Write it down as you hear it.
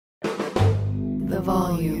the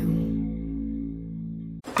volume.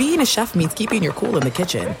 Being a chef means keeping your cool in the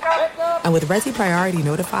kitchen. And with Resi Priority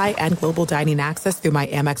Notify and Global Dining Access through my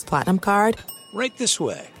Amex Platinum card, right this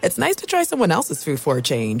way. It's nice to try someone else's food for a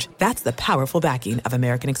change. That's the powerful backing of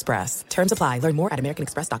American Express. Terms apply. Learn more at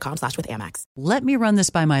americanexpress.com/withAmex. Let me run this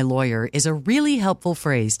by my lawyer is a really helpful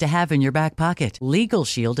phrase to have in your back pocket. Legal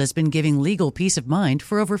Shield has been giving legal peace of mind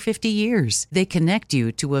for over 50 years. They connect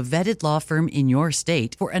you to a vetted law firm in your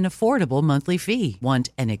state for an affordable monthly fee.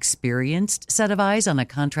 Want an experienced set of eyes on a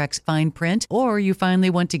contract's fine print? Or you finally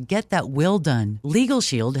want to get that will done? Legal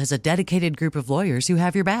Shield has a dedicated group of lawyers who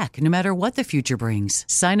have your back, no matter what the future brings.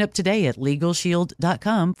 Sign up today at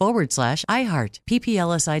LegalShield.com/iHeart.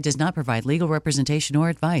 PPLSI does not provide legal representation or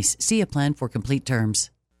advice. See a plan for complete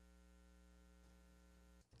terms.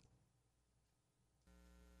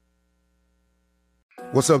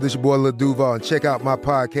 What's up, this your boy Lil Duval, and check out my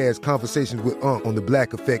podcast, Conversations with Unc, on the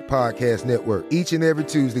Black Effect Podcast Network. Each and every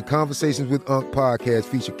Tuesday, Conversations with Unc podcast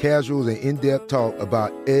feature casuals and in-depth talk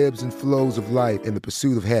about ebbs and flows of life and the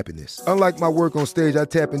pursuit of happiness. Unlike my work on stage, I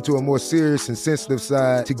tap into a more serious and sensitive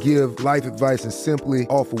side to give life advice and simply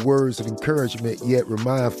offer words of encouragement, yet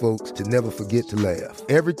remind folks to never forget to laugh.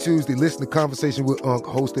 Every Tuesday, listen to Conversation with Unc,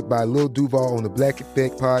 hosted by Lil Duval on the Black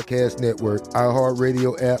Effect Podcast Network,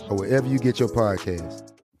 iHeartRadio app, or wherever you get your podcasts.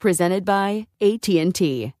 Presented by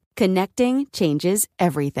AT&T. Connecting changes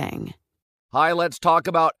everything. Hi, let's talk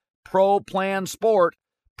about Pro Plan Sport.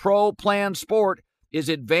 Pro Plan Sport is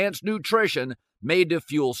advanced nutrition made to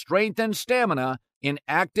fuel strength and stamina in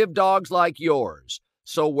active dogs like yours.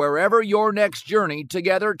 So wherever your next journey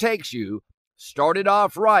together takes you, start it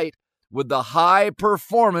off right with the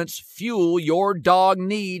high-performance fuel your dog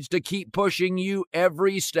needs to keep pushing you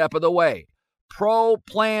every step of the way. Pro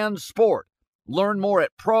Plan Sport. Learn more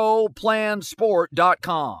at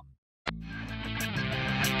ProPlansport.com.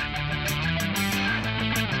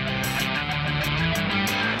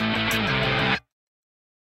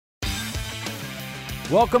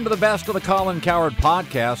 Welcome to the Best of the Colin Cowherd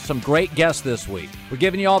podcast. Some great guests this week. We're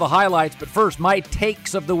giving you all the highlights, but first, my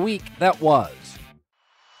takes of the week that was.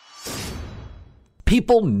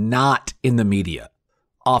 People not in the media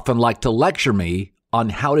often like to lecture me on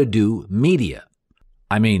how to do media.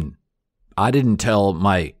 I mean, I didn't tell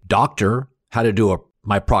my doctor how to do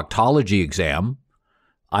my proctology exam.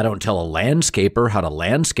 I don't tell a landscaper how to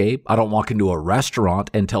landscape. I don't walk into a restaurant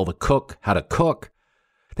and tell the cook how to cook.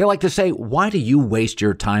 They like to say, why do you waste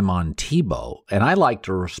your time on Tebow? And I like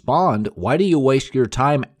to respond, why do you waste your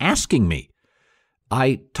time asking me?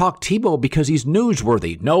 I talk Tebow because he's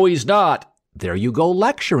newsworthy. No, he's not. There you go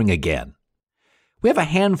lecturing again. We have a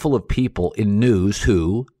handful of people in news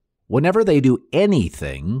who, whenever they do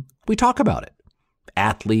anything, we talk about it.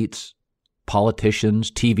 Athletes,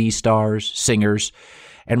 politicians, TV stars, singers.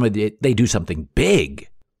 And when they do something big,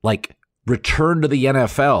 like return to the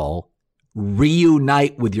NFL,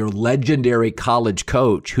 reunite with your legendary college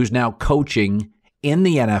coach who's now coaching in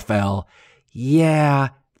the NFL, yeah,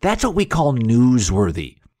 that's what we call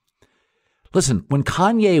newsworthy. Listen, when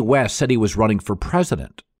Kanye West said he was running for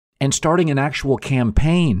president and starting an actual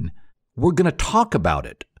campaign, we're going to talk about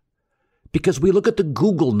it. Because we look at the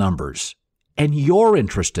Google numbers and you're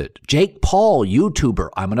interested. Jake Paul, YouTuber,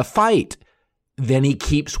 I'm going to fight. Then he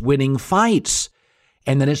keeps winning fights.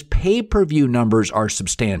 And then his pay-per-view numbers are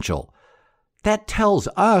substantial. That tells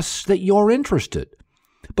us that you're interested.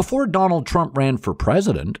 Before Donald Trump ran for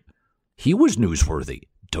president, he was newsworthy.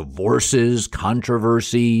 Divorces,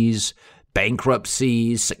 controversies,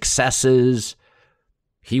 bankruptcies, successes.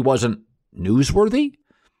 He wasn't newsworthy?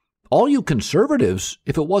 All you conservatives,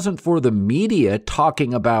 if it wasn't for the media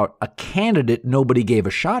talking about a candidate nobody gave a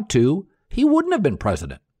shot to, he wouldn't have been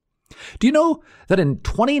president. Do you know that in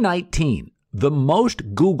 2019, the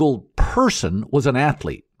most Googled person was an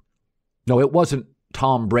athlete? No, it wasn't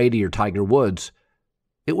Tom Brady or Tiger Woods.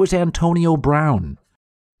 It was Antonio Brown.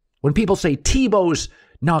 When people say Tebow's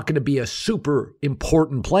not going to be a super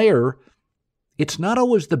important player, it's not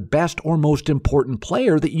always the best or most important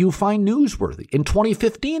player that you find newsworthy. In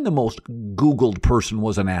 2015, the most Googled person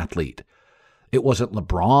was an athlete. It wasn't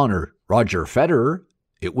LeBron or Roger Federer.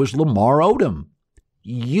 It was Lamar Odom.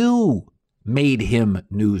 You made him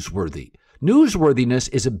newsworthy. Newsworthiness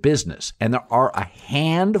is a business, and there are a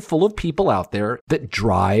handful of people out there that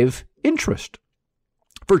drive interest.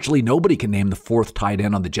 Virtually nobody can name the fourth tight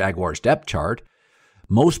end on the Jaguars depth chart.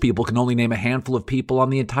 Most people can only name a handful of people on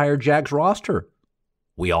the entire Jags roster.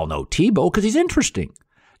 We all know Tebow because he's interesting.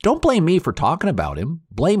 Don't blame me for talking about him.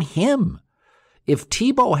 Blame him. If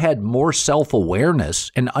Tebow had more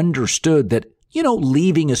self-awareness and understood that,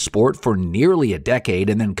 leaving a sport for nearly a decade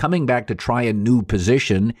and then coming back to try a new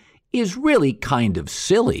position is really kind of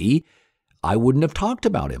silly, I wouldn't have talked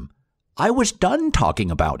about him. I was done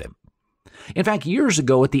talking about him. In fact, years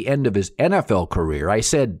ago at the end of his NFL career, I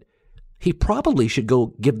said he probably should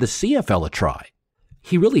go give the CFL a try.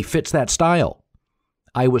 He really fits that style.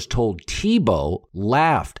 I was told Tebow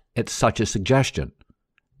laughed at such a suggestion.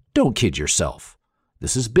 Don't kid yourself.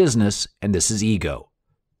 This is business and this is ego.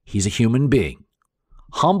 He's a human being.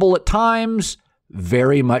 Humble at times,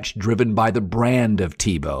 very much driven by the brand of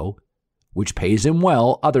Tebow, which pays him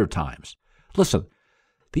well other times. Listen,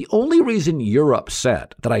 the only reason you're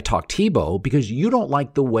upset that I talked Tebow because you don't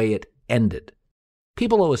like the way it ended.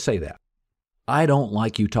 People always say that. I don't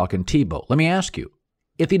like you talking Tebow. Let me ask you,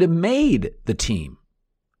 if he'd have made the team,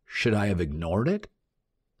 should I have ignored it?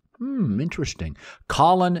 Interesting.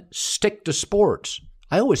 Colin, stick to sports.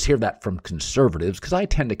 I always hear that from conservatives because I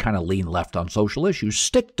tend to kind of lean left on social issues.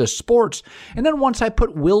 Stick to sports. And then once I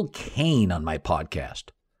put Will Cain on my podcast,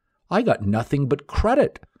 I got nothing but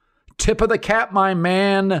credit. Tip of the cap, my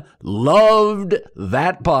man. Loved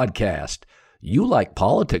that podcast. You like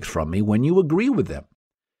politics from me when you agree with them.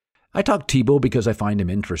 I talk Tebow because I find him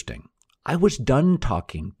interesting. I was done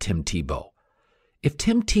talking Tim Tebow. If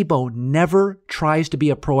Tim Tebow never tries to be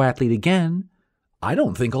a pro athlete again, I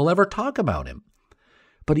don't think I'll ever talk about him.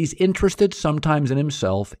 But he's interested sometimes in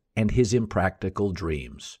himself and his impractical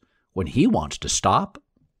dreams. When he wants to stop,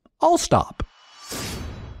 I'll stop.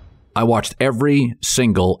 I watched every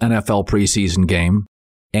single NFL preseason game,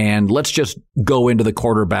 and let's just go into the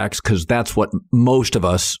quarterbacks because that's what most of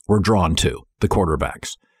us were drawn to, the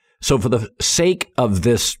quarterbacks. So for the sake of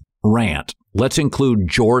this rant, let's include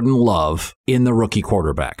Jordan Love in the rookie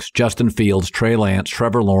quarterbacks. Justin Fields, Trey Lance,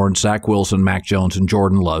 Trevor Lawrence, Zach Wilson, Mac Jones, and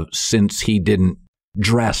Jordan Love since he didn't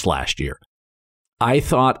dress last year. I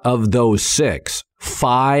thought of those 6,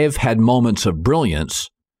 5 had moments of brilliance,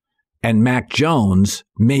 and Mac Jones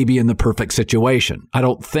may be in the perfect situation. I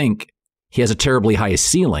don't think he has a terribly high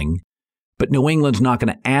ceiling, but New England's not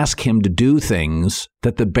going to ask him to do things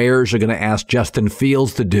that the Bears are going to ask Justin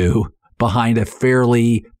Fields to do behind a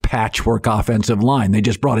fairly patchwork offensive line. They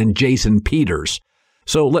just brought in Jason Peters.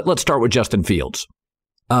 So let's start with Justin Fields.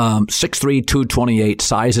 6'3", 228,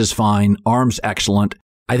 size is fine, arms excellent.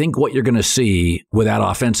 I think what you're going to see with that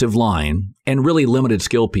offensive line and really limited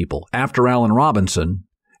skill people after Allen Robinson,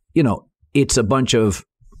 it's a bunch of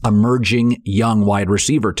emerging young wide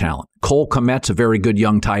receiver talent. Cole Kmet's a very good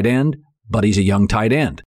young tight end, but he's a young tight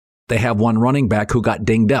end. They have one running back who got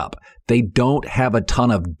dinged up. They don't have a ton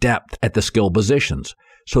of depth at the skill positions.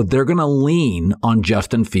 So they're going to lean on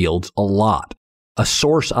Justin Fields a lot. A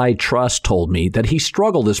source I trust told me that he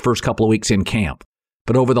struggled his first couple of weeks in camp,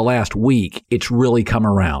 but over the last week, it's really come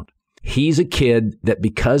around. He's a kid that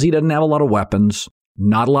because he doesn't have a lot of weapons,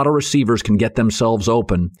 not a lot of receivers can get themselves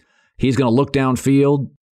open, he's going to look downfield,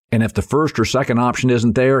 and if the first or second option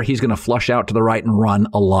isn't there, he's going to flush out to the right and run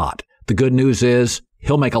a lot. The good news is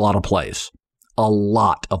he'll make a lot of plays. A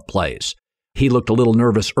lot of plays. He looked a little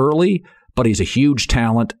nervous early, but he's a huge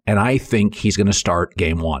talent, and I think he's going to start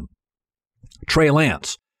game 1. Trey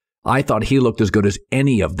Lance, I thought he looked as good as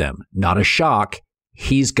any of them. Not a shock.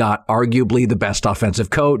 He's got arguably the best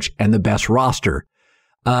offensive coach and the best roster.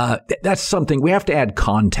 That's something we have to add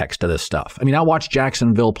context to this stuff. I mean, I watched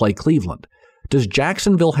Jacksonville play Cleveland. Does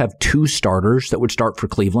Jacksonville have 2 starters that would start for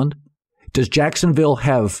Cleveland? Does Jacksonville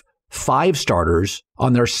have 5 starters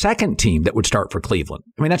on their second team that would start for Cleveland?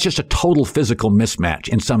 I mean, that's just a total physical mismatch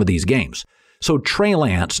in some of these games. So Trey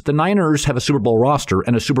Lance, the Niners have a Super Bowl roster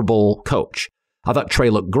and a Super Bowl coach. I thought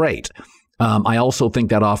Trey looked great. I also think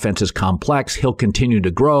that offense is complex. He'll continue to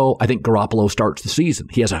grow. I think Garoppolo starts the season.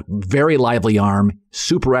 He has a very lively arm,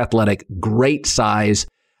 super athletic, great size.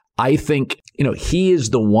 I think, he is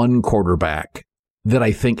the one quarterback that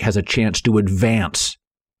I think has a chance to advance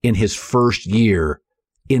in his first year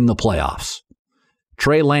in the playoffs.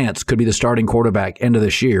 Trey Lance could be the starting quarterback end of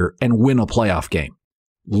this year and win a playoff game,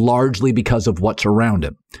 largely because of what's around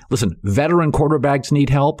him. Listen, veteran quarterbacks need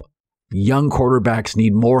help. Young quarterbacks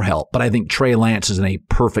need more help, but I think Trey Lance is in a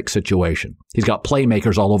perfect situation. He's got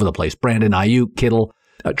playmakers all over the place. Brandon Ayuk, Kittle,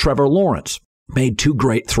 Trevor Lawrence made 2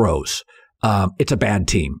 great throws. It's a bad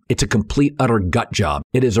team. It's a complete, utter gut job.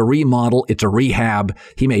 It is a remodel. It's a rehab.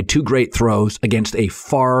 He made 2 great throws against a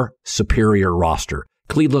far superior roster.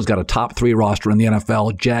 Cleveland's got a top 3 roster in the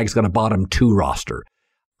NFL. Jags got a bottom 2 roster.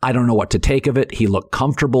 I don't know what to take of it. He looked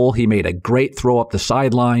comfortable. He made a great throw up the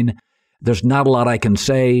sideline. There's not a lot I can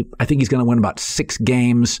say. I think he's going to win about 6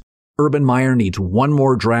 games. Urban Meyer needs 1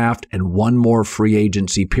 more draft and 1 more free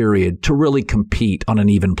agency period to really compete on an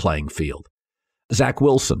even playing field. Zach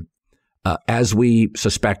Wilson, as we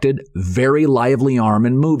suspected, very lively arm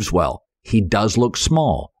and moves well. He does look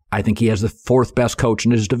small. I think he has the fourth best coach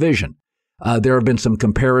in his division. There have been some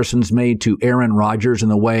comparisons made to Aaron Rodgers in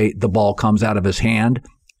the way the ball comes out of his hand.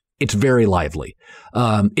 It's very lively.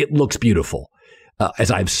 It looks beautiful.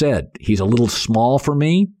 As I've said, he's a little small for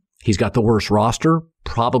me. He's got the worst roster,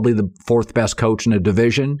 probably the fourth best coach in the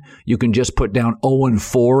division. You can just put down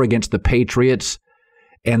 0-4 against the Patriots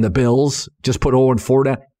and the Bills. Just put 0-4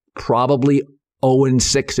 down. Probably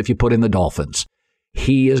 0-6 if you put in the Dolphins.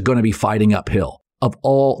 He is going to be fighting uphill. Of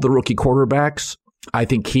all the rookie quarterbacks, I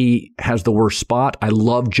think he has the worst spot. I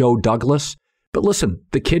love Joe Douglas. But listen,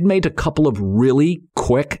 the kid made a couple of really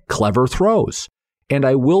quick, clever throws. And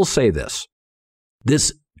I will say this.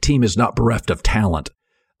 This team is not bereft of talent.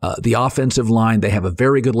 The offensive line, they have a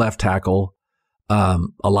very good left tackle.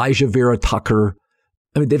 Elijah Vera Tucker.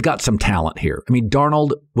 I mean, they've got some talent here. I mean,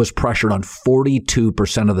 Darnold was pressured on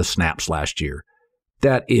 42% of the snaps last year.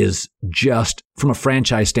 That is just, from a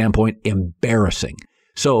franchise standpoint, embarrassing.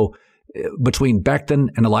 So between Becton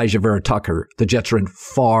and Elijah Vera Tucker, the Jets are in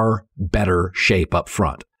far better shape up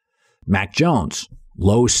front. Mac Jones,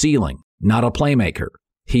 low ceiling, not a playmaker.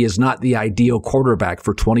 He is not the ideal quarterback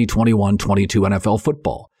for 2021-22 NFL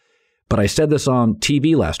football. But I said this on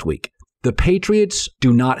TV last week. The Patriots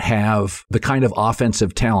do not have the kind of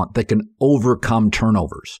offensive talent that can overcome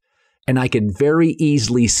turnovers. And I could very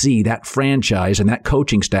easily see that franchise and that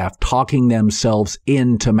coaching staff talking themselves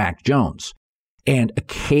into Mac Jones and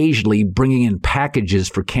occasionally bringing in packages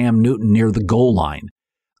for Cam Newton near the goal line.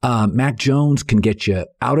 Mac Jones can get you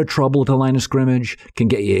out of trouble at the line of scrimmage, can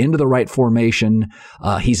get you into the right formation.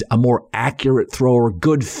 He's a more accurate thrower,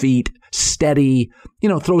 good feet, steady,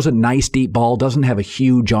 throws a nice deep ball, doesn't have a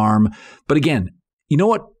huge arm. But again, you know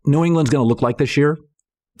what New England's going to look like this year?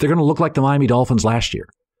 They're going to look like the Miami Dolphins last year.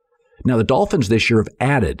 Now, the Dolphins this year have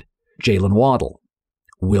added Jalen Waddle,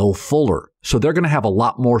 Will Fuller. So they're going to have a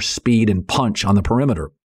lot more speed and punch on the perimeter.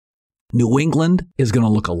 New England is going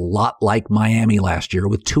to look a lot like Miami last year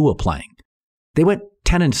with Tua playing. They went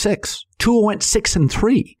 10-6. Tua went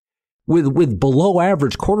 6-3 with below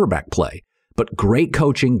average quarterback play. But great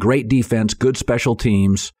coaching, great defense, good special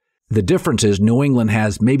teams. The difference is New England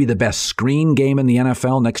has maybe the best screen game in the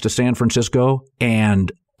NFL next to San Francisco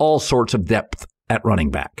and all sorts of depth at running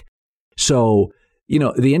back. So,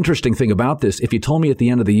 the interesting thing about this, if you told me at the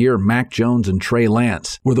end of the year Mac Jones and Trey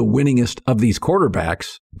Lance were the winningest of these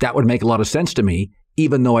quarterbacks, that would make a lot of sense to me,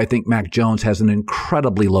 even though I think Mac Jones has an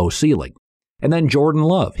incredibly low ceiling. And then Jordan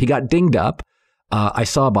Love, he got dinged up. I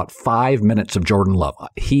saw about 5 minutes of Jordan Love.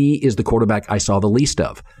 He is the quarterback I saw the least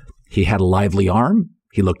of. He had a lively arm.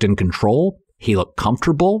 He looked in control. He looked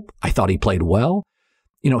comfortable. I thought he played well.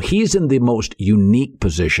 He's in the most unique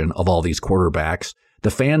position of all these quarterbacks.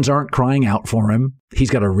 The fans aren't crying out for him. He's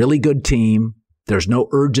got a really good team. There's no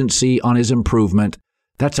urgency on his improvement.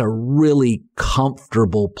 That's a really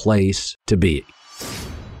comfortable place to be.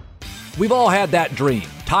 We've all had that dream.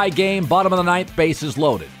 Tie game, bottom of the ninth, bases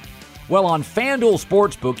loaded. Well, on FanDuel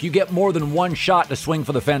Sportsbook, you get more than one shot to swing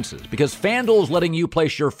for the fences because FanDuel is letting you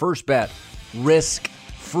place your first bet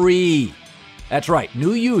risk-free. That's right.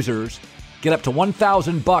 New users get up to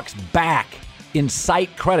 $1,000 back in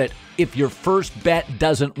site credit if your first bet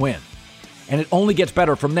doesn't win. And it only gets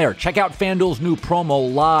better from there. Check out FanDuel's new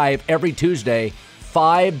promo live every Tuesday,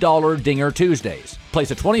 $5 Dinger Tuesdays.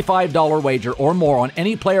 Place a $25 wager or more on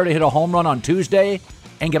any player to hit a home run on Tuesday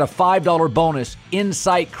and get a $5 bonus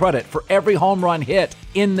in-site credit for every home run hit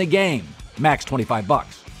in the game. Max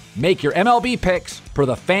 $25. Make your MLB picks per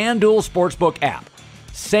the FanDuel Sportsbook app.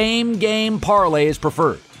 Same game parlay is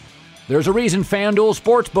preferred. There's a reason FanDuel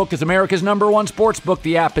Sportsbook is America's #1 sportsbook.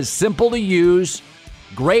 The app is simple to use,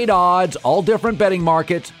 great odds, all different betting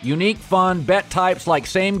markets, unique fun, bet types like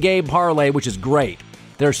same game parlay, which is great.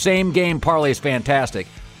 Their same game parlay is fantastic.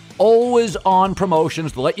 Always on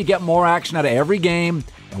promotions to let you get more action out of every game.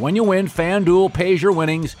 And when you win, FanDuel pays your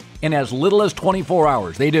winnings in as little as 24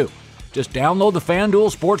 hours. They do. Just download the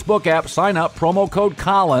FanDuel Sportsbook app, sign up, promo code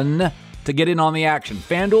Colin to get in on the action.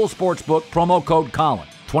 FanDuel Sportsbook, promo code Colin.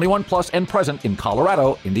 21 plus and present in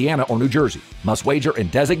Colorado, Indiana, or New Jersey. Must wager in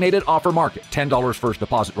designated offer market. $10 first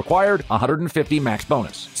deposit required. $150 max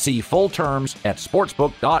bonus. See full terms at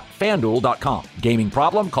sportsbook.fanduel.com. Gaming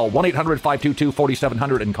problem? Call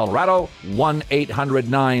 1-800-522-4700 in Colorado,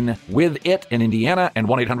 1-800-9-WITH-IT in Indiana, and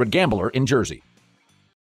 1-800-GAMBLER in Jersey.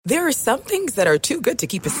 There are some things that are too good to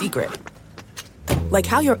keep a secret. Like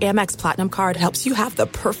how your Amex Platinum card helps you have the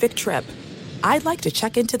perfect trip. I'd like to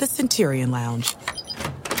check into the Centurion Lounge.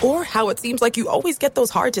 Or how it seems like you always get those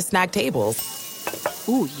hard-to-snag tables.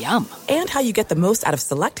 Ooh, yum. And how you get the most out of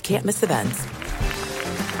select can't-miss events.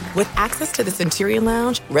 With access to the Centurion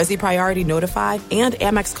Lounge, Resi Priority Notified, and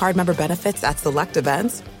Amex card member benefits at select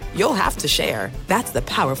events, you'll have to share. That's the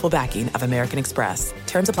powerful backing of American Express.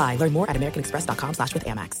 Terms apply. Learn more at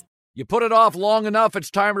americanexpress.com/withAmex. You put it off long enough, it's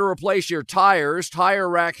time to replace your tires. Tire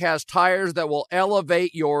Rack has tires that will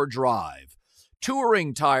elevate your drive.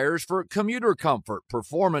 Touring tires for commuter comfort,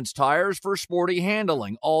 performance tires for sporty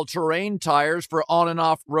handling, all-terrain tires for on- and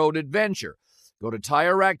off-road adventure. Go to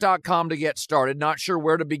TireRack.com to get started. Not sure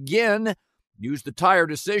where to begin? Use the Tire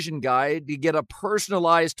Decision Guide to get a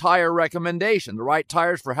personalized tire recommendation, the right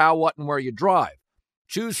tires for how, what, and where you drive.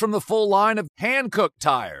 Choose from the full line of hand-cooked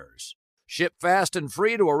tires. Ship fast and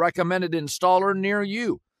free to a recommended installer near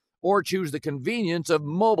you. Or choose the convenience of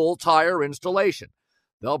mobile tire installation.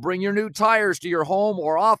 They'll bring your new tires to your home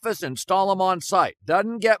or office and install them on site.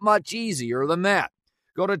 Doesn't get much easier than that.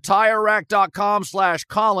 Go to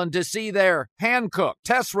TireRack.com/Colin to see their hand-cooked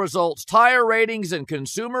test results, tire ratings, and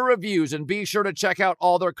consumer reviews, and be sure to check out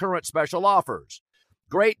all their current special offers.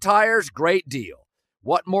 Great tires, great deal.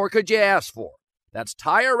 What more could you ask for? That's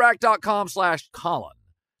TireRack.com/Colin.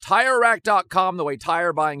 TireRack.com, the way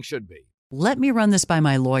tire buying should be. "Let me run this by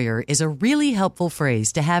my lawyer" is a really helpful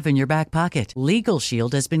phrase to have in your back pocket. Legal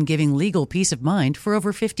Shield has been giving legal peace of mind for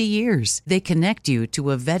over 50 years. They connect you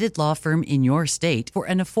to a vetted law firm in your state for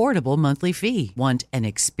an affordable monthly fee. Want an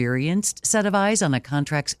experienced set of eyes on a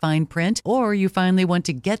contract's fine print? Or you finally want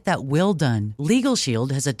to get that will done? Legal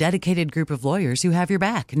Shield has a dedicated group of lawyers who have your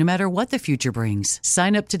back, no matter what the future brings.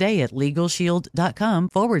 Sign up today at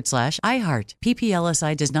LegalShield.com/iHeart.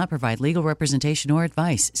 PPLSI does not provide legal representation or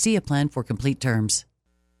advice. See a plan for complete terms.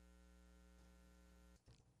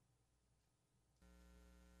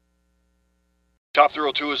 Top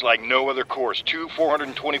Thrill 2 is like no other course. 2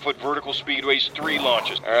 420-foot vertical speedways, 3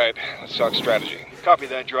 launches. All right, let's talk strategy. Copy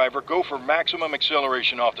that, driver. Go for maximum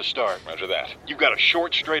acceleration off the start. Roger that. You've got a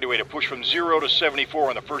short straightaway to push from 0 to 74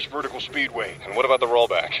 on the first vertical speedway. And what about the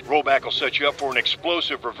rollback? Rollback will set you up for an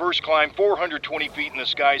explosive reverse climb 420 feet in the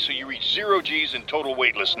sky so you reach 0 Gs in total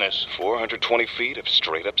weightlessness. 420 feet of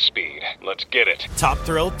straight-up speed. Let's get it. Top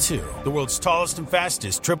Thrill 2, the world's tallest and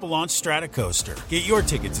fastest triple-launch stratocoaster. Get your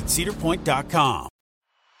tickets at cedarpoint.com.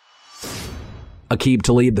 Aqib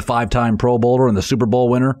Talib, the 5-time Pro Bowler and the Super Bowl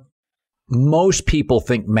winner. Most people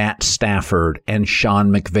think Matt Stafford and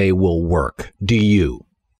Sean McVay will work. Do you?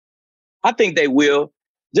 I think they will,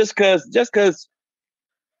 just because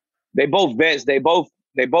they both vets. They both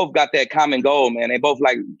got that common goal, man. They both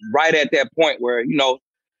like right at that point where,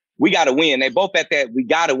 we got to win. They both at that we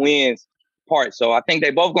got to win part. So I think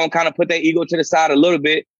they both gonna kind of put their ego to the side a little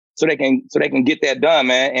bit so they can get that done,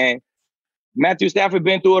 man. And Matthew Stafford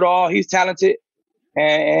been through it all. He's talented.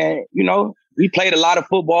 And he played a lot of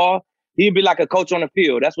football. He'd be like a coach on the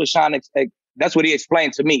field. That's what that's what he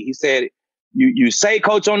explained to me. He said, you say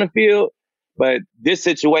coach on the field, but this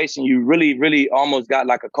situation, you really, really almost got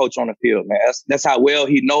like a coach on the field, man. That's how well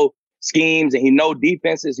he know schemes and he know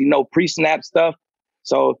defenses. He know pre-snap stuff.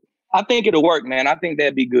 So I think it'll work, man. I think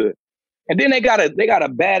that'd be good. And then they got a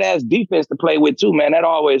badass defense to play with too, man. That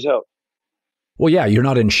always helps. Well, yeah, you're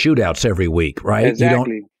not in shootouts every week, right?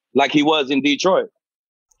 Exactly. Like he was in Detroit.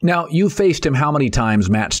 Now, you faced him how many times,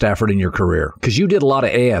 Matt Stafford, in your career? Because you did a lot of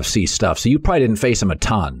AFC stuff, so you probably didn't face him a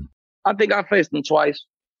ton. I think I faced him twice.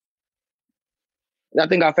 I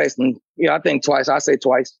think twice. I say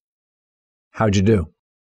twice. How'd you do?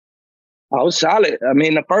 I was solid. I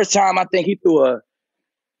mean, the first time I think he threw a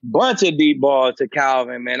bunch of deep balls to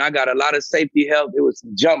Calvin, man. I got a lot of safety help. It was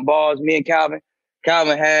some jump balls, me and Calvin.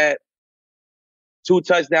 Calvin had 2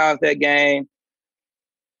 touchdowns that game.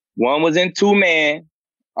 One was in 2-man.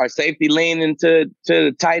 Our safety leaned into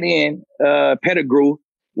the tight end, Pettigrew,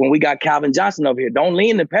 when we got Calvin Johnson over here. Don't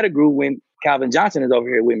lean to Pettigrew when Calvin Johnson is over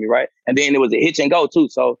here with me, right? And then it was a hitch and go too.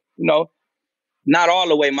 So, not all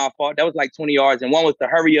the way my fault. That was like 20 yards. And one was the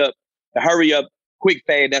hurry up quick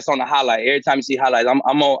fade that's on the highlight. Every time you see highlights, I'm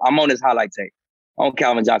on his highlight tape, on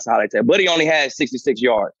Calvin Johnson highlight tape. But he only had 66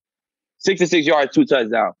 yards. 66 yards, 2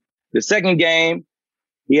 touchdowns. The second game,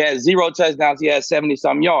 he had 0 touchdowns. He had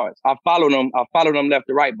 70-something yards. I followed him left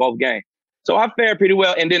to right both games. So I fared pretty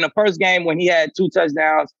well. And then the first game when he had 2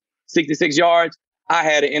 touchdowns, 66 yards, I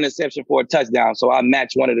had an interception for a touchdown. So I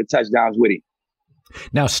matched one of the touchdowns with him.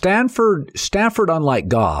 Now, Stafford, unlike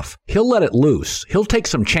Goff, he'll let it loose. He'll take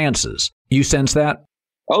some chances. You sense that?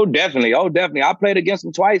 Oh, definitely. I played against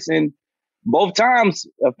him twice. And both times,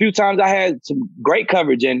 a few times I had some great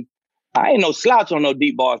coverage. And I ain't no slouch on no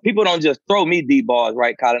deep balls. People don't just throw me deep balls,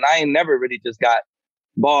 right, Colin? I ain't never really just got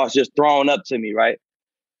balls just thrown up to me, right?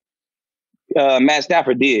 Matt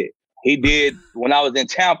Stafford did. He did when I was in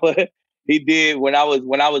Tampa. He did when I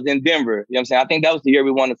was in Denver. You know what I'm saying? I think that was the year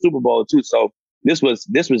we won the Super Bowl too. So this was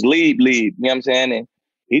lead. You know what I'm saying? And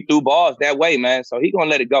he threw balls that way, man. So he gonna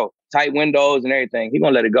let it go. Tight windows and everything. He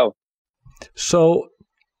gonna let it go. So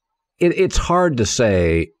it's hard to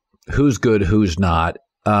say who's good, who's not.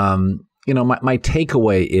 My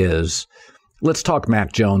takeaway is, let's talk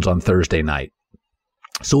Mac Jones on Thursday night.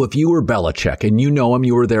 So if you were Belichick, and you know him,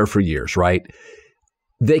 you were there for years, right?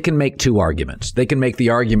 They can make two arguments. They can make the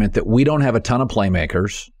argument that we don't have a ton of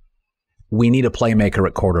playmakers. We need a playmaker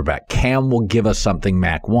at quarterback. Cam will give us something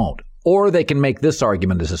Mac won't. Or they can make this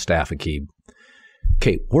argument as a staff, Akib.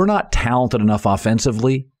 Okay, we're not talented enough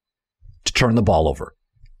offensively to turn the ball over.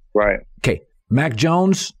 Right. Okay, Mac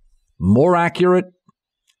Jones, more accurate,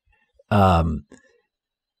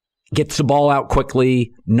 gets the ball out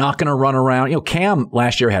quickly, not going to run around. Cam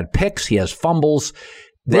last year had picks. He has fumbles.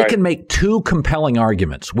 They can make two compelling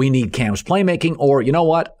arguments. We need Cam's playmaking, or you know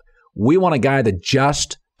what? We want a guy that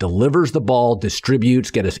just delivers the ball,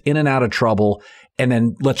 distributes, get us in and out of trouble, and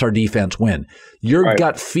then lets our defense win. Your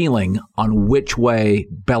gut feeling on which way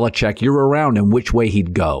Belichick, you're around, and which way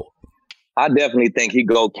he'd go. I definitely think he'd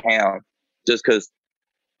go Cam, just because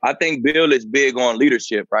I think Bill is big on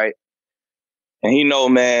leadership, right? And he know,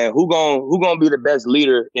 man, who gonna be the best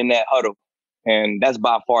leader in that huddle? And that's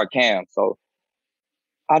by far Cam. So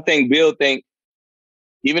I think Bill think,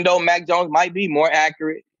 even though Mac Jones might be more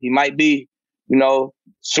accurate, he might be,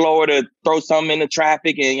 slower to throw something into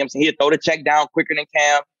traffic, and he'll throw the check down quicker than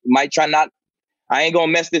Cam. He might try not. I ain't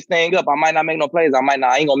gonna mess this thing up. I might not make no plays. I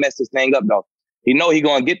ain't gonna mess this thing up though. He know he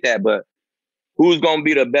gonna get that, but who's gonna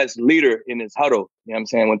be the best leader in this huddle? You know what I'm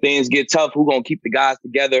saying? When things get tough, who gonna keep the guys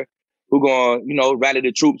together? Who gonna, rally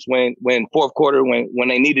the troops when fourth quarter, when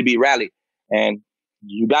they need to be rallied? And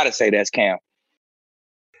you gotta say that's Cam.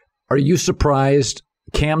 Are you surprised?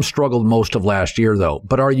 Cam struggled most of last year, though.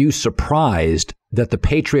 But are you surprised that the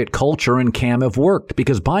Patriot culture and Cam have worked?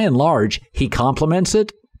 Because by and large, he compliments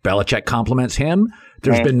it. Belichick compliments him.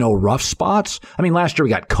 There's been no rough spots. I mean, last year we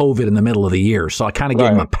got COVID in the middle of the year, so I kind of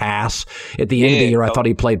gave him a pass. At the end of the year, I thought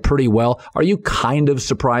he played pretty well. Are you kind of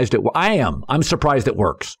surprised I am. I'm surprised it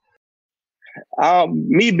works.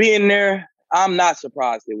 Me being there, I'm not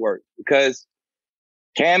surprised it worked, because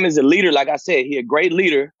Cam is a leader. Like I said, he a great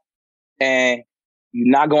leader, and you're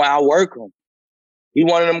not going to outwork him. He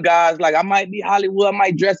one of them guys, like, I might be Hollywood, I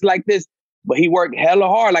might dress like this, but he worked hella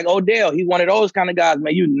hard. Like Odell, he one of those kind of guys,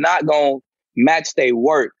 man. You're not going to match their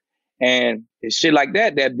work. And it's shit like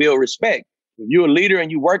that build respect. If you're a leader and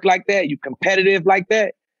you work like that, you competitive like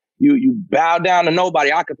that, you bow down to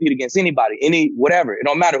nobody. I compete against anybody, whatever. It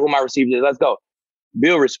don't matter who my receiver is. Let's go.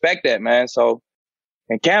 Build respect that, man. So,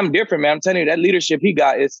 and Cam different, man. I'm telling you, that leadership he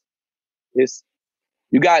got is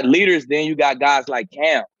you got leaders, then you got guys like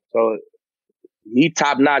Cam. So he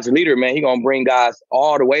top-notch leader, man. He gonna bring guys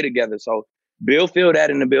all the way together. So Bill feel that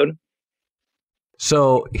in the building.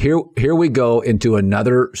 So here we go into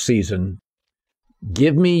another season.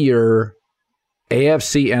 Give me your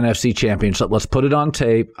AFC NFC championship. Let's put it on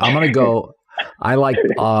tape. I'm gonna go. I like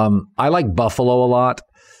Buffalo a lot.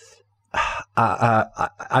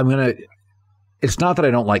 I'm gonna. It's not that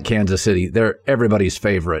I don't like Kansas City. They're everybody's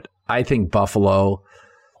favorite. I think Buffalo.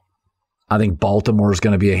 I think Baltimore is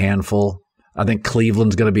going to be a handful. I think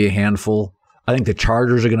Cleveland's going to be a handful. I think the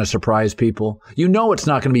Chargers are going to surprise people. It's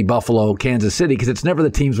not going to be Buffalo, Kansas City, because it's never the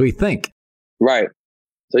teams we think. Right.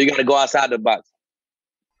 So you got to go outside the box.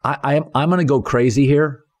 I'm going to go crazy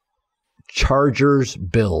here. Chargers,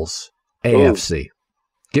 Bills, AFC.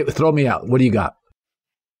 Throw me out. What do you got?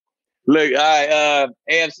 Look,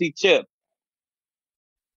 AFC chip.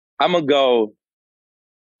 I'm going to go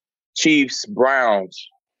Chiefs, Browns.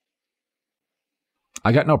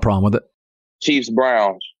 I got no problem with it. Chiefs,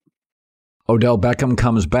 Browns. Odell Beckham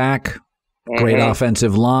comes back. Great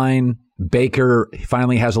offensive line. Baker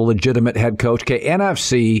finally has a legitimate head coach. Okay,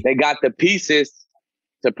 NFC. They got the pieces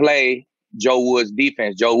to play Joe Woods'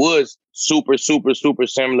 defense. Joe Woods, super, super, super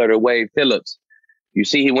similar to Wade Phillips. You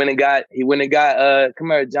see, he went and got come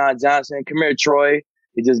here, John Johnson. Come here, Troy.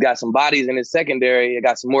 He just got some bodies in his secondary. He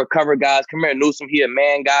got some more cover guys. Come here, Newsom. He a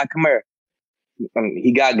man guy. Come here.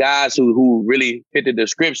 He got guys who really fit the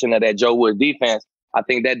description of that Joe Woods defense. I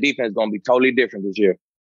think that defense is going to be totally different this year.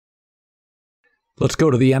 Let's go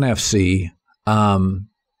to the NFC.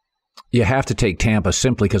 You have to take Tampa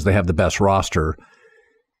simply because they have the best roster.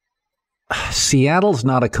 Seattle's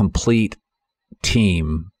not a complete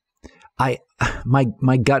team.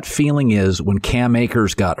 My gut feeling is when Cam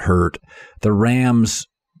Akers got hurt, the Rams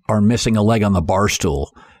are missing a leg on the bar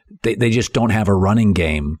stool. They just don't have a running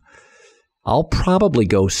game. I'll probably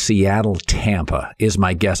go Seattle-Tampa is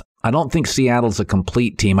my guess. I don't think Seattle's a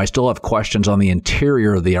complete team. I still have questions on the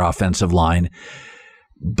interior of the offensive line.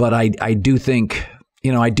 But I do think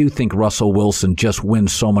I do think Russell Wilson just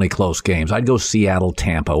wins so many close games. I'd go Seattle,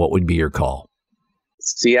 Tampa. What would be your call?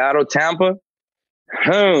 Seattle, Tampa?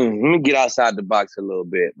 Let me get outside the box a little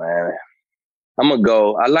bit, man. I'm going to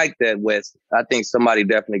go. I like that West. I think somebody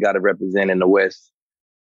definitely got to represent in the West.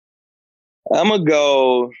 I'm going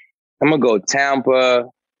to go Tampa,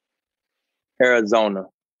 Arizona.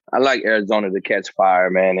 I like Arizona to catch fire,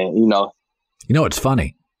 man. And, it's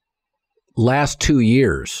funny. Last 2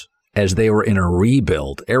 years, as they were in a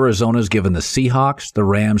rebuild, Arizona's given the Seahawks, the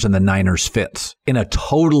Rams, and the Niners fits in a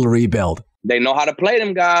total rebuild. They know how to play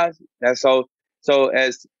them guys. And so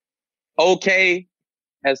as okay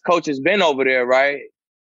as coach has been over there, right?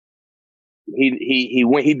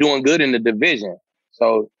 He doing good in the division.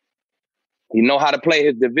 So he know how to play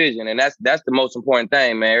his division, and that's the most important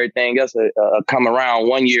thing, man. Everything else come around.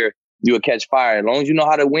 1 year you will catch fire. As long as you know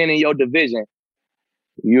how to win in your division,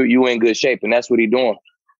 you in good shape, and that's what he's doing.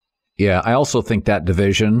 Yeah, I also think that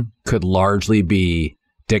division could largely be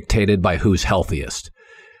dictated by who's healthiest.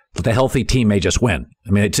 The healthy team may just win.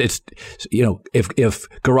 I mean, it's if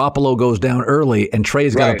Garoppolo goes down early and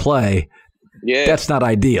Trey's got to play, that's not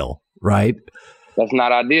ideal, right? That's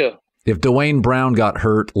not ideal. If Dwayne Brown got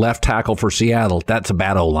hurt, left tackle for Seattle, that's a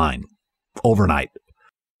bad O-line overnight.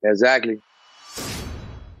 Exactly.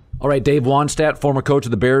 All right, Dave Wannstedt, former coach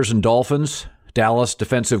of the Bears and Dolphins, Dallas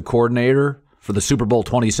defensive coordinator for the Super Bowl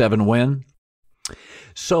 27 win.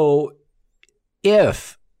 So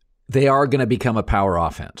if they are going to become a power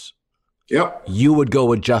offense, you would go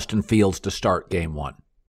with Justin Fields to start game one.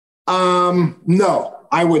 No,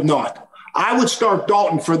 I would not. I would start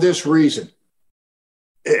Dalton for this reason.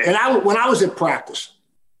 And when I was at practice,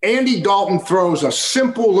 Andy Dalton throws a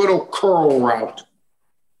simple little curl route.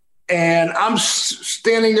 And I'm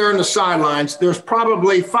standing there in the sidelines. There's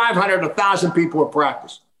probably 500, 1,000 people at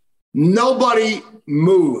practice. Nobody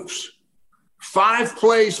moves. 5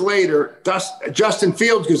 plays later, Justin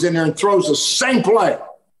Fields goes in there and throws the same play.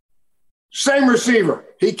 Same receiver.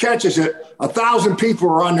 He catches it. 1,000 people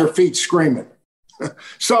are on their feet screaming.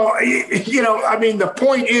 So, the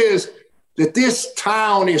point is that this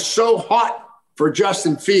town is so hot for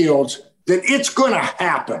Justin Fields that it's going to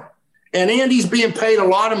happen. And Andy's being paid a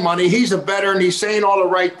lot of money. He's a veteran. He's saying all the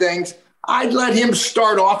right things. I'd let him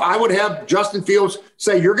start off. I would have Justin Fields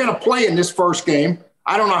say, you're going to play in this first game.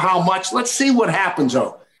 I don't know how much. Let's see what happens,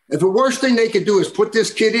 though. If the worst thing they could do is put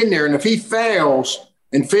this kid in there, and if he fails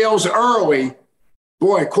and fails early,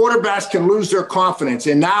 boy, quarterbacks can lose their confidence.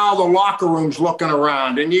 And now the locker room's looking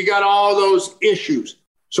around, and you got all those issues.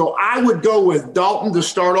 So I would go with Dalton to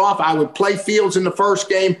start off. I would play Fields in the first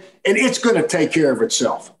game, and it's going to take care of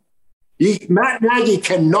itself. Matt Nagy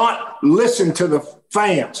cannot listen to the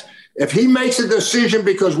fans. If he makes a decision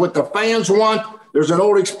because what the fans want, there's an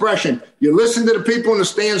old expression. You listen to the people in the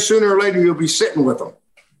stands, sooner or later you'll be sitting with them.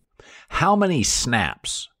 How many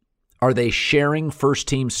snaps are they sharing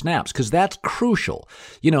first-team snaps? Because that's crucial.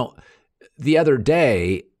 The other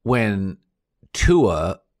day when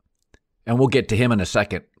Tua, and we'll get to him in a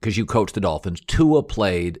second because you coached the Dolphins, Tua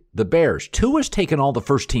played the Bears. Tua's taken all the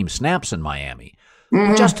first-team snaps in Miami.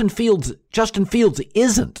 Mm-hmm. Justin Fields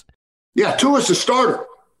isn't. Yeah, Tua's the starter.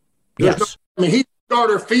 Yes. He's the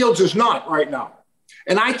starter. Fields is not right now.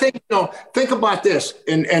 And I think, think about this.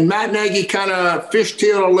 And Matt Nagy kind of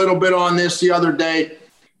fishtailed a little bit on this the other day.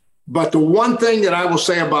 But the one thing that I will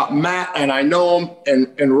say about Matt, and I know him,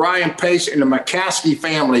 and Ryan Pace and the McCaskey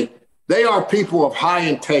family, they are people of high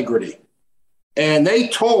integrity. And they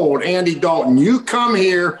told Andy Dalton, you come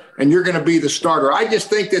here and you're going to be the starter. I just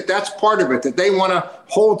think that that's part of it, that they want to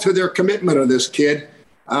hold to their commitment of this kid.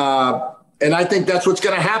 And I think that's what's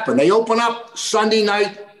going to happen. They open up Sunday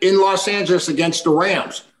night in Los Angeles against the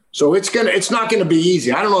Rams. So it's not going to be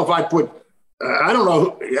easy. I don't know if I put I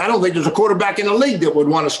don't think there's a quarterback in the league that would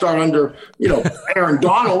want to start under, Aaron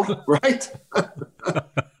Donald, right?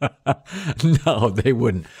 No, they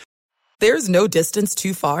wouldn't. There's no distance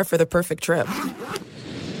too far for the perfect trip.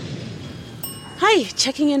 Hi,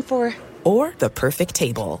 checking in for... Or the perfect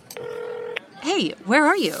table. Hey, where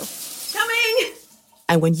are you? Coming!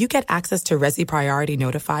 And when you get access to Resi Priority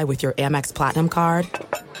Notify with your Amex Platinum card...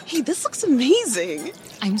 Hey, this looks amazing.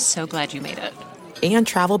 I'm so glad you made it. And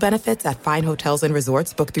travel benefits at fine hotels and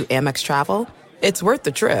resorts booked through Amex Travel, it's worth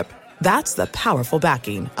the trip. That's the powerful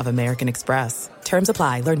backing of American Express. Terms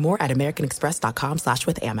apply. Learn more at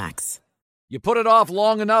americanexpress.com/withAmex. You put it off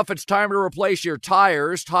long enough, it's time to replace your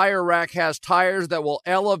tires. Tire Rack has tires that will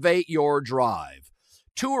elevate your drive.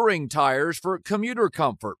 Touring tires for commuter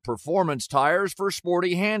comfort, performance tires for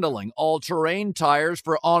sporty handling, all-terrain tires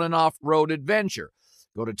for on- and off-road adventure.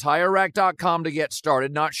 Go to TireRack.com to get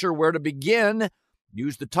started. Not sure where to begin?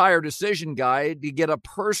 Use the Tire Decision Guide to get a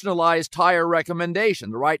personalized tire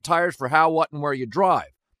recommendation, the right tires for how, what, and where you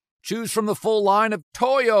drive. Choose from the full line of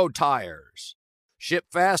Toyo tires. Ship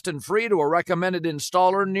fast and free to a recommended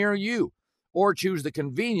installer near you, or choose the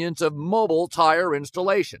convenience of mobile tire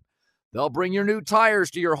installation. They'll bring your new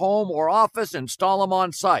tires to your home or office, install them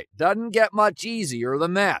on site. Doesn't get much easier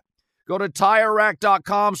than that. Go to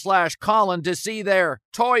TireRack.com/Colin to see their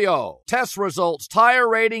Toyo test results, tire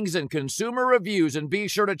ratings, and consumer reviews, and be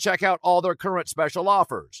sure to check out all their current special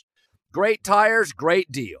offers. Great tires,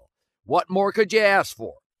 great deal. What more could you ask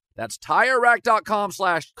for? That's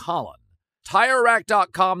TireRack.com/Colin.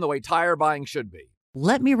 TireRack.com, the way tire buying should be.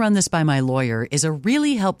 Let me run this by my lawyer is a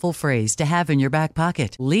really helpful phrase to have in your back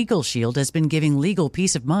pocket. Legal Shield has been giving legal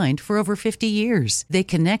peace of mind for over 50 years. They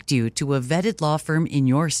connect you to a vetted law firm in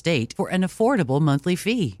your state for an affordable monthly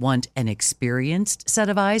fee. Want an experienced set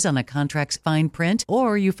of eyes on a contract's fine print?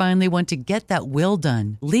 Or you finally want to get that will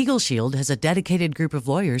done? Legal Shield has a dedicated group of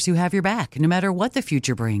lawyers who have your back, no matter what the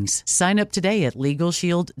future brings. Sign up today at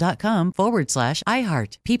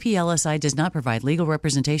LegalShield.com/iHeart. PPLSI does not provide legal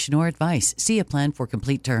representation or advice. See a plan for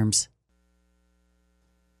complete terms.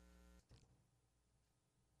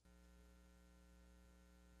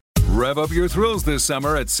 Rev up your thrills this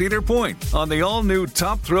summer at Cedar Point on the all-new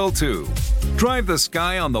Top Thrill 2. Drive the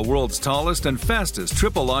sky on the world's tallest and fastest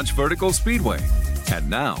triple-launch vertical speedway. And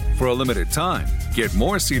now, for a limited time, get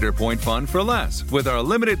more Cedar Point fun for less with our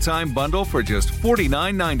limited-time bundle for just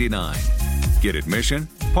 $49.99. Get admission,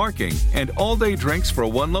 parking, and all-day drinks for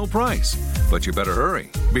one low price. But you better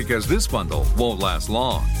hurry, because this bundle won't last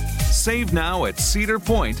long. Save now at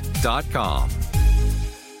cedarpoint.com.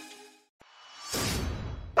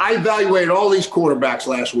 I evaluated all these quarterbacks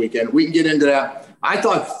last weekend. We can get into that. I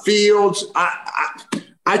thought Fields,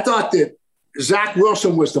 I thought that Zach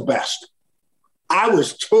Wilson was the best. I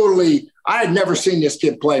had never seen this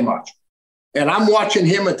kid play much. And I'm watching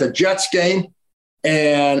him at the Jets game,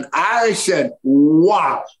 and I said,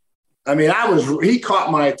 wow. I mean, he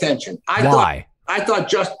caught my attention. Why? I thought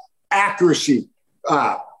just accuracy,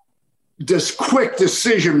 this quick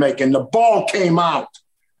decision-making, the ball came out,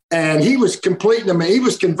 and he was completing them. He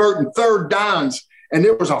was converting third downs, and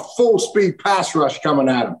there was a full-speed pass rush coming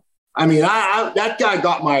at him. I mean, that guy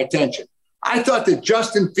got my attention. I thought that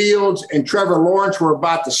Justin Fields and Trevor Lawrence were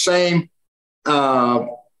about the same.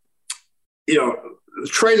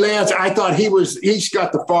 Trey Lance, I thought he's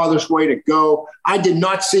got the farthest way to go. I did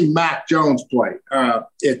not see Mac Jones play at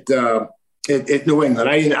New England.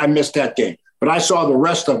 I missed that game, but I saw the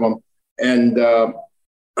rest of them. And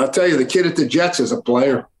I'll tell you, the kid at the Jets is a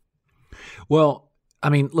player. Well, I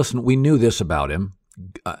mean, listen, we knew this about him.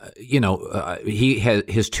 He has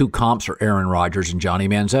his two comps are Aaron Rodgers and Johnny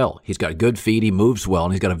Manziel. He's got a good feet, he moves well,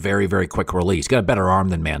 and he's got a very, very quick release. He's got a better arm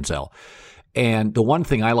than Manziel. And the one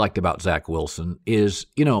thing I liked about Zach Wilson is,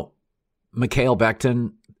 Mikael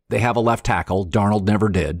Becton, they have a left tackle. Darnold never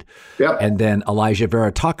did. Yep. And then Elijah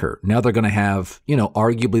Vera Tucker. Now they're going to have,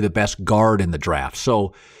 arguably the best guard in the draft.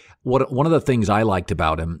 So one of the things I liked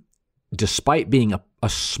about him, despite being a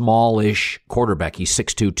smallish quarterback, he's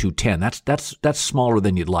 6'2", 210. That's smaller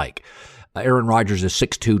than you'd like. Aaron Rodgers is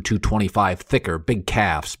 6'2", 225, thicker, big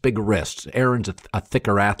calves, big wrists. Aaron's a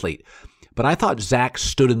thicker athlete. But I thought Zach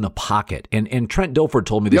stood in the pocket. And Trent Dilfer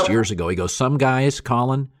told me this years ago. He goes, some guys,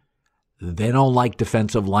 Colin, they don't like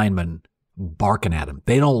defensive linemen barking at them.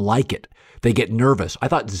 They don't like it. They get nervous. I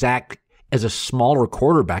thought Zach, as a smaller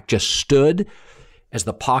quarterback, just stood as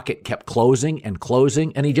the pocket kept closing, and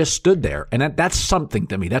he just stood there. And that's something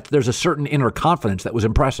to me. There's a certain inner confidence that was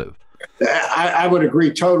impressive. I would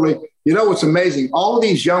agree totally. You know what's amazing? All of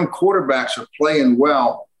these young quarterbacks are playing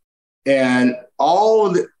well. And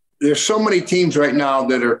there's so many teams right now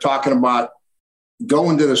that are talking about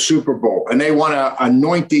going to the Super Bowl, and they want to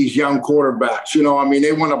anoint these young quarterbacks.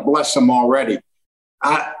 They want to bless them already.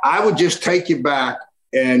 I would just take you back,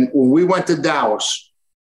 and when we went to Dallas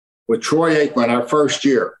with Troy Aikman our first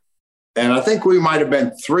year, and I think we might have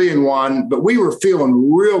been 3-1, but we were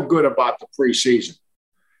feeling real good about the preseason.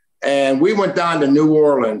 And we went down to New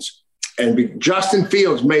Orleans, and Justin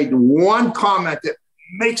Fields made one comment that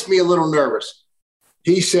makes me a little nervous.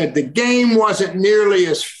 He said, the game wasn't nearly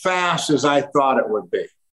as fast as I thought it would be.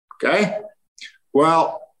 Okay?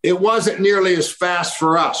 Well, it wasn't nearly as fast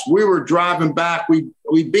for us. We were driving back.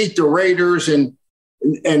 We beat the Raiders, and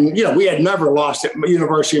we had never lost at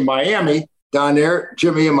University of Miami down there,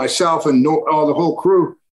 Jimmy and myself and all the whole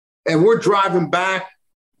crew. And we're driving back,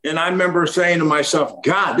 and I remember saying to myself,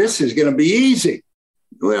 God, this is going to be easy.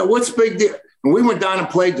 Well, what's the big deal? And we went down and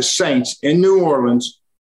played the Saints in New Orleans,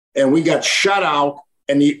 and we got shut out.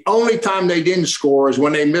 And the only time they didn't score is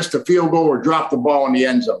when they missed a field goal or dropped the ball in the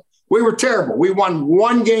end zone. We were terrible. We won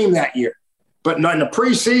one game that year. But in the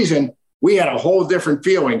preseason, we had a whole different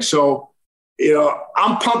feeling. So,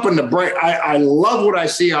 I'm pumping the brake. I love what I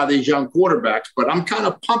see out of these young quarterbacks, but I'm kind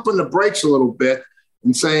of pumping the brakes a little bit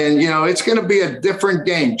and saying, it's going to be a different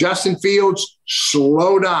game. Justin Fields,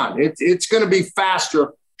 slow down. It's going to be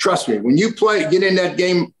faster. Trust me, when you get in that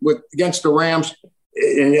game against the Rams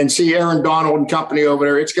and see Aaron Donald and company over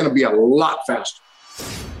there, it's going to be a lot faster.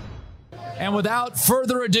 And without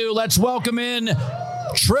further ado, let's welcome in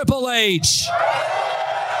Triple H.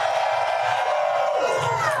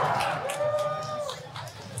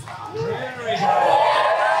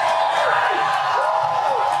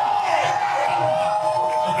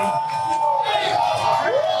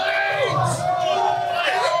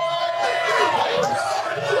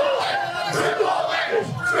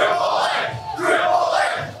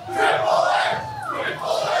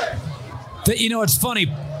 It's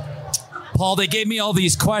funny, Paul, they gave me all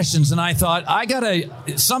these questions, and I thought,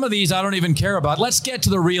 some of these I don't even care about. Let's get to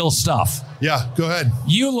the real stuff. Yeah, go ahead.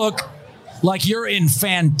 You look like you're in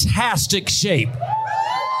fantastic shape.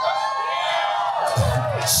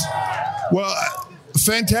 Well,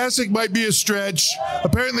 fantastic might be a stretch.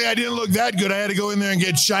 Apparently, I didn't look that good. I had to go in there and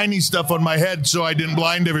get shiny stuff on my head so I didn't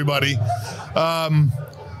blind everybody.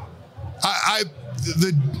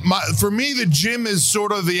 For me, the gym is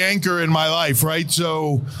sort of the anchor in my life, right?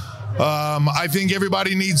 So I think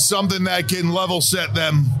everybody needs something that can level set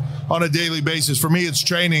them on a daily basis. For me, it's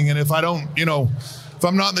training. And if I don't, if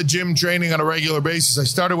I'm not in the gym training on a regular basis, I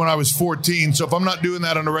started when I was 14. So if I'm not doing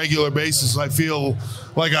that on a regular basis, I feel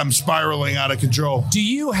like I'm spiraling out of control. Do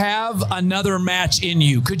you have another match in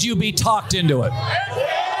you? Could you be talked into it?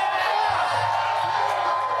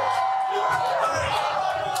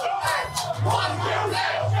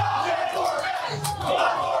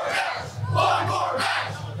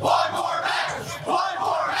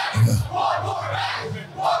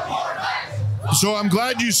 So I'm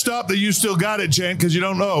glad you stopped that you still got it, Chant, because you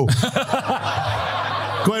don't know.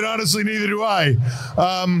 Quite honestly, neither do I.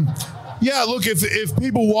 Yeah, look, if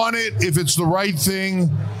people want it, if it's the right thing,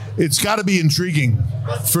 it's got to be intriguing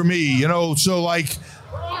for me, So, like,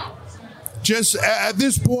 just at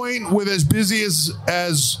this point, with as busy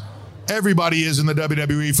as everybody is in the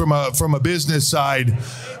WWE from a business side,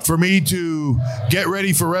 for me to get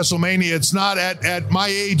ready for WrestleMania, it's not at my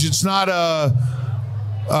age, it's not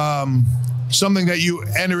something that you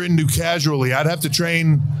enter into casually. I'd have to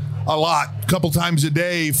train a lot, a couple times a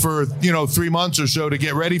day for 3 months or so to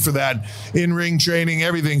get ready for that, in-ring training,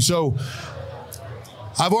 everything. So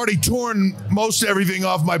I've already torn most everything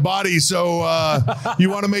off my body, so you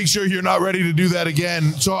want to make sure you're not ready to do that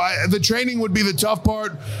again. So the training would be the tough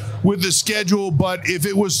part with the schedule, but if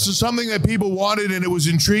it was something that people wanted and it was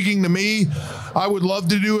intriguing to me, I would love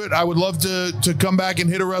to do it. I would love to come back and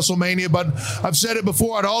hit a WrestleMania, but I've said it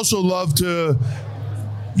before, I'd also love to,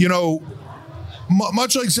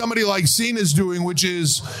 much like somebody like Cena's doing, which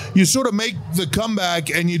is you sort of make the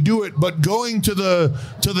comeback and you do it, but going to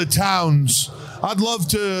the towns, I'd love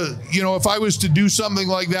to, if I was to do something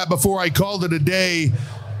like that before I called it a day,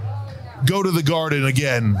 go to the Garden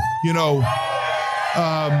again,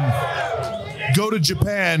 go to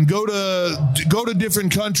Japan, go to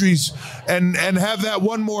different countries and have that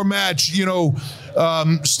one more match,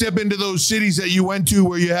 step into those cities that you went to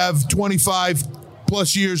where you have 25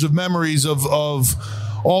 plus years of memories of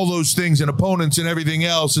all those things and opponents and everything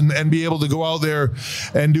else, and be able to go out there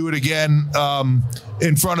and do it again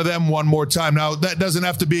in front of them one more time. Now, that doesn't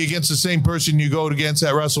have to be against the same person you go against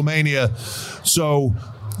at WrestleMania. So,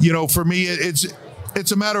 for me,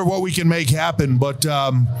 it's a matter of what we can make happen, but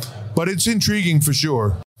it's intriguing for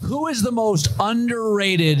sure. Who is the most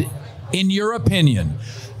underrated, in your opinion?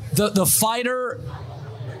 The fighter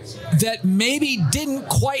that maybe didn't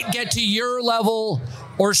quite get to your level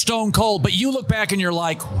or Stone Cold, but you look back and you're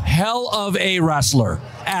like, hell of a wrestler,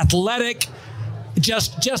 athletic,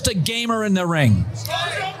 just a gamer in the ring.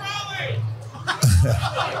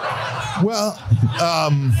 Well,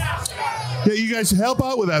 yeah, you guys help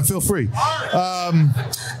out with that. Feel free.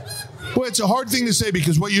 Well, it's a hard thing to say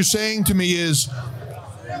because what you're saying to me is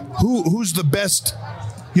who's the best.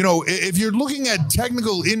 If you're looking at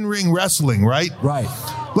technical in-ring wrestling, right? Right.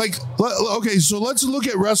 Like, okay, so let's look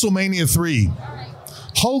at WrestleMania 3.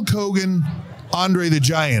 Hulk Hogan, Andre the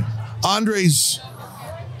Giant. Andre's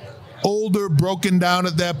older, broken down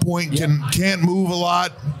at that point, can't move a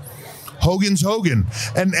lot. Hogan's Hogan.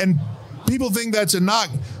 And people think that's a knock.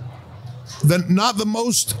 Not the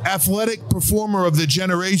most athletic performer of the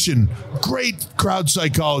generation. Great crowd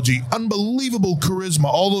psychology, unbelievable charisma,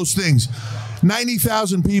 all those things.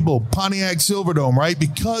 90,000 people, Pontiac Silverdome, right?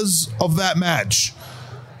 Because of that match.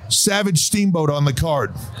 Savage Steamboat on the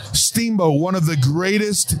card. Steamboat, one of the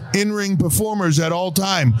greatest in-ring performers at all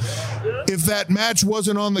time. If that match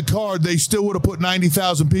wasn't on the card, they still would have put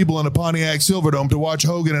 90,000 people in the Pontiac Silverdome to watch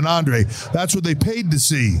Hogan and Andre. That's what they paid to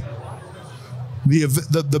see.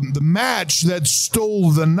 The match that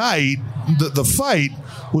stole the night, the fight,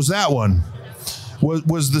 was that one.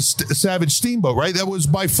 Was the Savage Steamboat, right? That was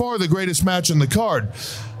by far the greatest match on the card.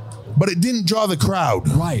 But it didn't draw the crowd.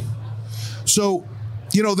 Right. So,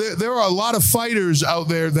 you know, there are a lot of fighters out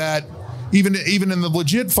there that, even in the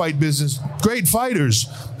legit fight business, great fighters,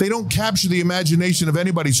 they don't capture the imagination of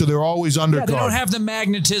anybody, so they're always undercard. Yeah, they don't have the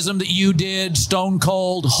magnetism that you did, Stone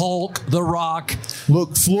Cold, Hulk, The Rock.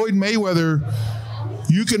 Look, Floyd Mayweather,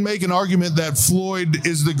 you can make an argument that Floyd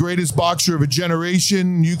is the greatest boxer of a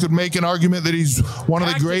generation. You could make an argument that he's one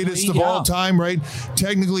of the greatest of all time, right?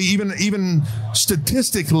 Technically, even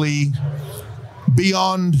statistically,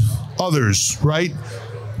 beyond others, right?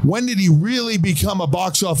 When did he really become a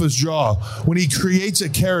box office draw? When he creates a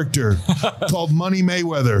character called Money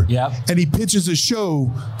Mayweather, and he pitches a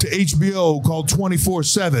show to HBO called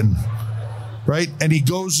 24/7, right? And he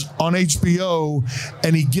goes on HBO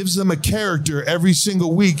and he gives them a character every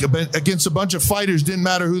single week against a bunch of fighters, didn't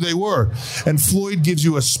matter who they were. And Floyd gives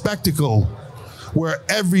you a spectacle where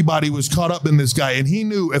everybody was caught up in this guy. And he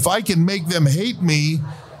knew, if I can make them hate me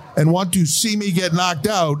and want to see me get knocked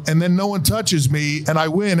out, and then no one touches me and I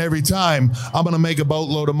win every time, I'm going to make a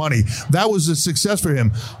boatload of money. That was a success for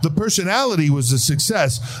him. The personality was the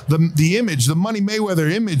success. The image, the Money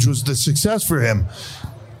Mayweather image was the success for him.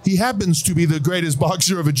 He happens to be the greatest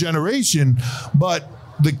boxer of a generation, but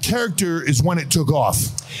the character is when it took off.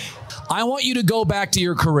 I want you to go back to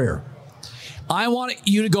your career. I want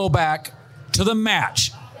you to go back to the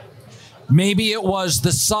match. Maybe it was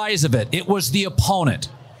the size of it. It was the opponent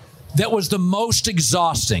that was the most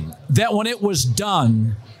exhausting. That when it was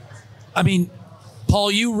done, I mean, Paul,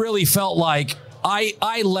 you really felt like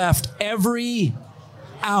I left every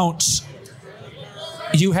ounce.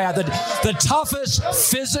 You had the toughest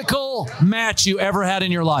physical match you ever had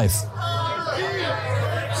in your life.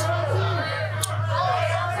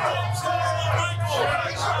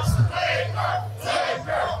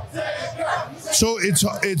 So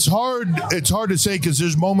it's hard to say, because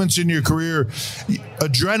there's moments in your career.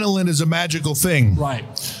 Adrenaline is a magical thing. Right.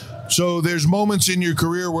 So there's moments in your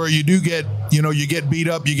career where you do get, you get beat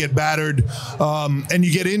up, you get battered, and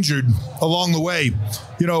you get injured along the way.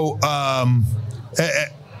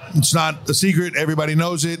 It's not a secret. Everybody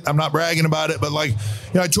knows it. I'm not bragging about it, but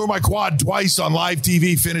I tore my quad twice on live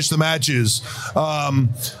TV, finished the matches.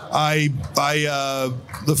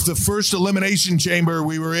 The first elimination chamber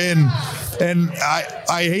we were in, and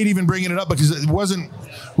I hate even bringing it up because it wasn't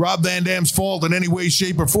Rob Van Dam's fault in any way,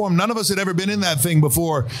 shape, or form. None of us had ever been in that thing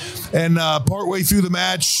before. And partway through the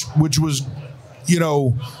match, which was,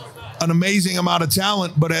 an amazing amount of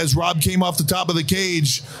talent, but as Rob came off the top of the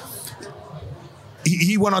cage,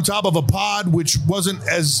 he went on top of a pod which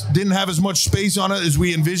didn't have as much space on it as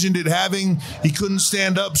we envisioned it having. He couldn't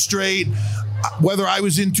stand up straight. Whether I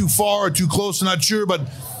was in too far or too close, I'm not sure, but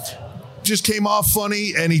just came off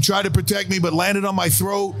funny, and he tried to protect me but landed on my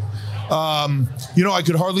throat. I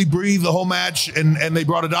could hardly breathe the whole match, and they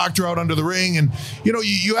brought a doctor out under the ring. And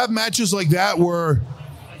you have matches like that where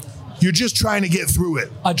you're just trying to get through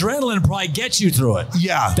it. Adrenaline probably gets you through it.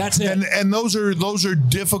 Yeah, that's it. And those are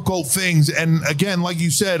difficult things. And again, like you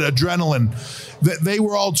said, adrenaline. They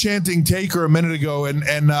were all chanting Taker a minute ago, and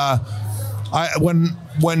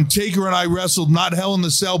when Taker and I wrestled, not Hell in the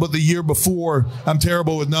Cell, but the year before. I'm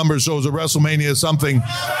terrible with numbers, so it was a WrestleMania something.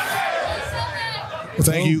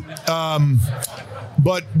 Thank you.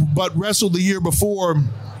 But wrestled the year before.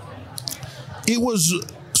 It was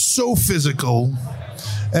so physical.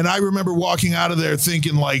 And I remember walking out of there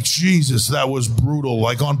thinking, Jesus, that was brutal,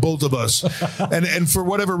 on both of us. and for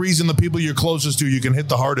whatever reason, the people you're closest to, you can hit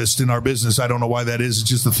the hardest in our business. I don't know why that is. It's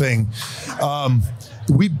just a thing.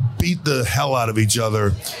 We beat the hell out of each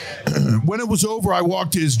other. When it was over, I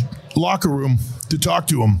walked to his locker room to talk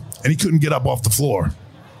to him, and he couldn't get up off the floor.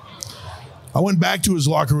 I went back to his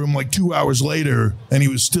locker room 2 hours later, and he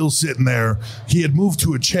was still sitting there. He had moved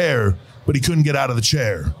to a chair, but he couldn't get out of the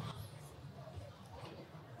chair.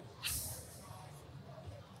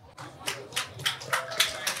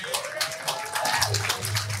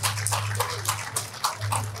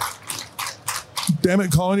 Damn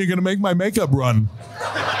it, Colin, you're going to make my makeup run.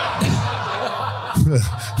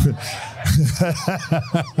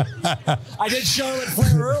 I did Charlotte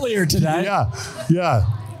Flair earlier today. Yeah.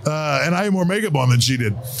 And I had more makeup on than she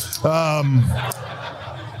did.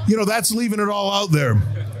 that's leaving it all out there.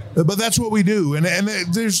 But that's what we do. And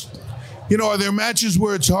there's, are there matches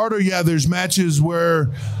where it's harder? Yeah, there's matches where,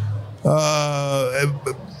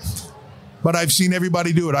 but I've seen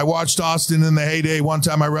everybody do it. I watched Austin in the heyday. One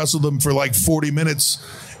time I wrestled him for like 40 minutes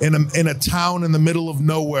in a town in the middle of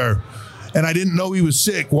nowhere. And I didn't know he was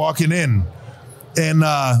sick walking in. And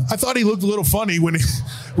I thought he looked a little funny when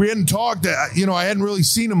we hadn't talked. I hadn't really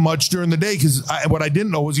seen him much during the day because what I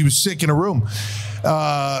didn't know was he was sick in a room.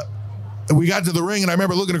 We got to the ring, and I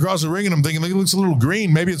remember looking across the ring, and I'm thinking, it looks a little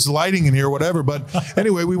green. Maybe it's the lighting in here or whatever. But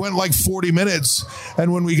anyway, we went like 40 minutes,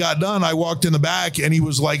 and when we got done, I walked in the back, and he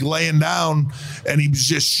was like laying down, and he was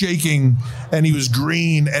just shaking, and he was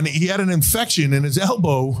green, and he had an infection in his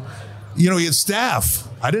elbow. He had staph.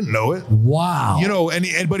 I didn't know it. Wow.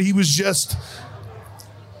 But he was just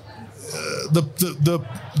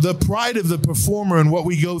the pride of the performer and what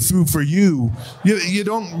we go through for you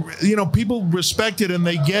don't, people respect it and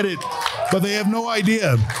they get it, but they have no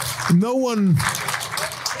idea. No one,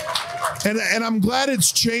 and I'm glad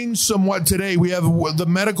it's changed somewhat today. We have the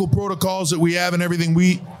medical protocols that we have and everything.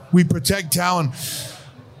 We protect talent.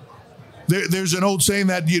 There's an old saying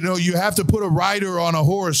that, you have to put a rider on a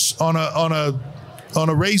horse, on a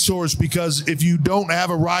racehorse, because if you don't have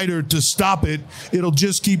a rider to stop it, it'll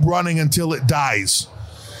just keep running until it dies.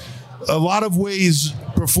 A lot of ways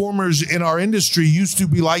performers in our industry used to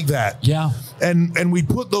be like that. Yeah. And we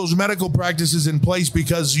put those medical practices in place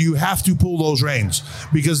because you have to pull those reins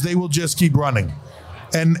because they will just keep running.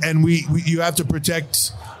 And you have to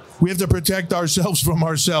protect. We have to protect ourselves from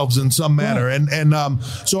ourselves in some manner. And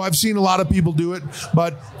so I've seen a lot of people do it,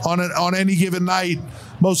 but on any given night,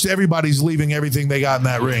 most everybody's leaving everything they got in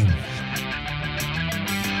that ring.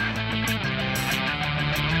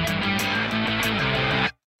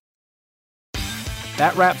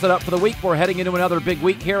 That wraps it up for the week. We're heading into another big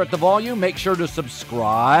week here at The Volume. Make sure to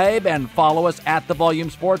subscribe and follow us at The Volume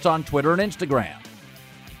Sports on Twitter and Instagram.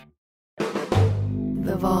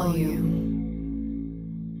 The Volume.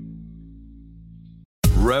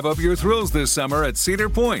 Rev up your thrills this summer at Cedar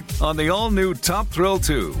Point on the all-new Top Thrill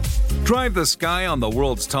 2. Drive the sky on the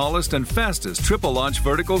world's tallest and fastest triple-launch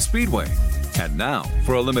vertical speedway. And now,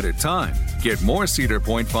 for a limited time, get more Cedar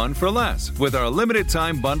Point fun for less with our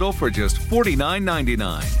limited-time bundle for just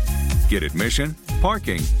 $49.99. Get admission,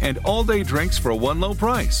 parking, and all-day drinks for one low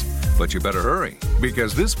price. But you better hurry,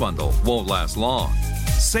 because this bundle won't last long.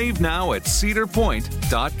 Save now at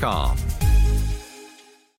cedarpoint.com.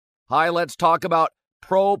 Hi, let's talk about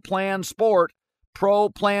Pro Plan Sport. Pro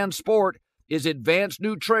Plan Sport is advanced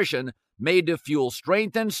nutrition made to fuel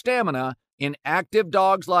strength and stamina in active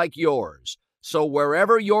dogs like yours. So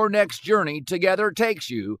wherever your next journey together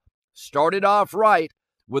takes you, start it off right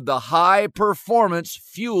with the high-performance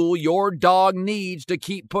fuel your dog needs to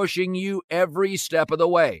keep pushing you every step of the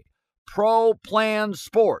way. Pro Plan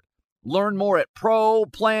Sport. Learn more at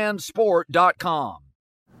ProPlansport.com.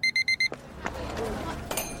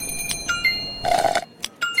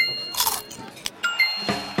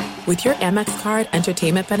 With your Amex card,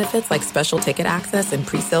 entertainment benefits like special ticket access and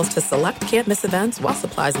pre-sales to select can't-miss events while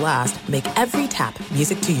supplies last make every tap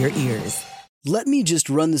music to your ears. "Let me just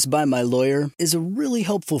run this by my lawyer" is a really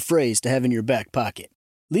helpful phrase to have in your back pocket.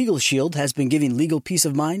 Legal Shield has been giving legal peace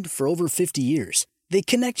of mind for over 50 years. They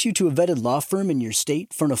connect you to a vetted law firm in your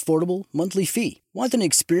state for an affordable monthly fee. Want an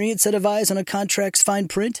experienced set of eyes on a contract's fine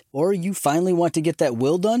print? Or you finally want to get that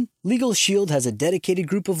will done? Legal Shield has a dedicated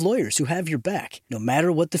group of lawyers who have your back, no matter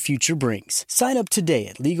what the future brings. Sign up today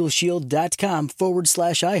at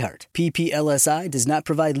LegalShield.com/iHeart. PPLSI does not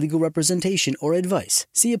provide legal representation or advice.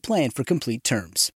 See a plan for complete terms.